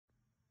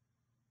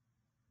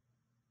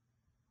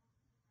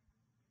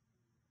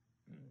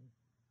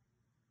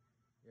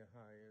Yeah,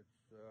 hi, it's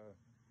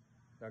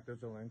Dr.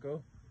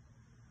 Zlenko.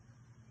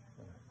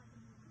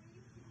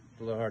 It's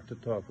a little hard to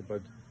talk,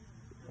 but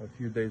a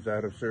few days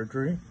out of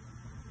surgery.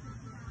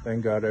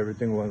 Thank God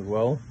everything went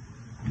well.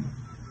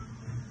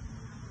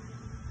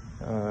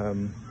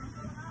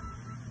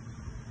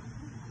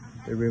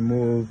 They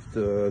removed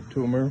the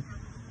tumor,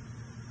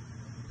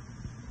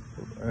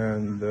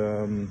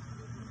 and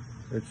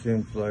it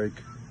seems like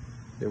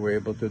they were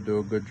able to do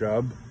a good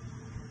job.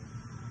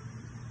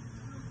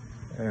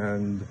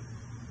 And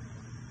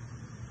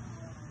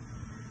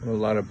I'm in a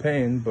lot of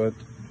pain, but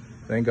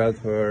thank God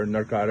for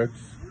narcotics.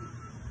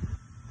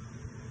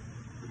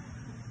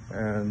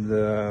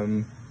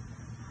 And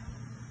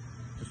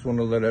just want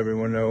to let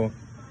everyone know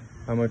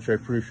how much I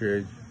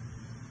appreciate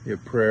your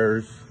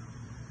prayers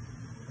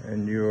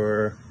and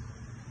your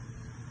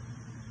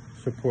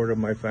support of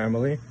my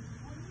family.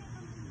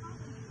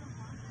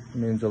 It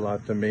means a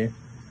lot to me.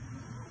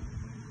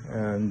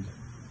 And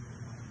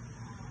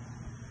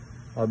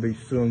I'll be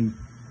soon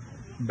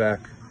back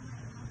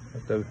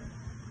at the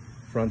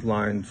front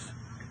lines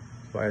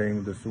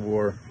fighting this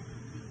war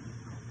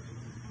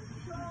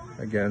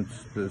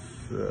against this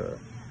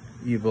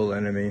evil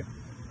enemy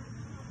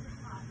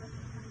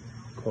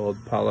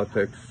called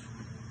politics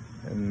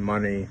and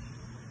money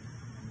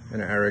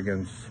and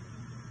arrogance.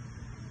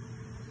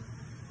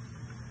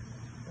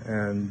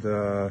 And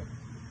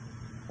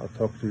I'll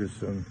talk to you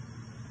soon.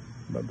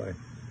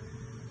 Bye-bye.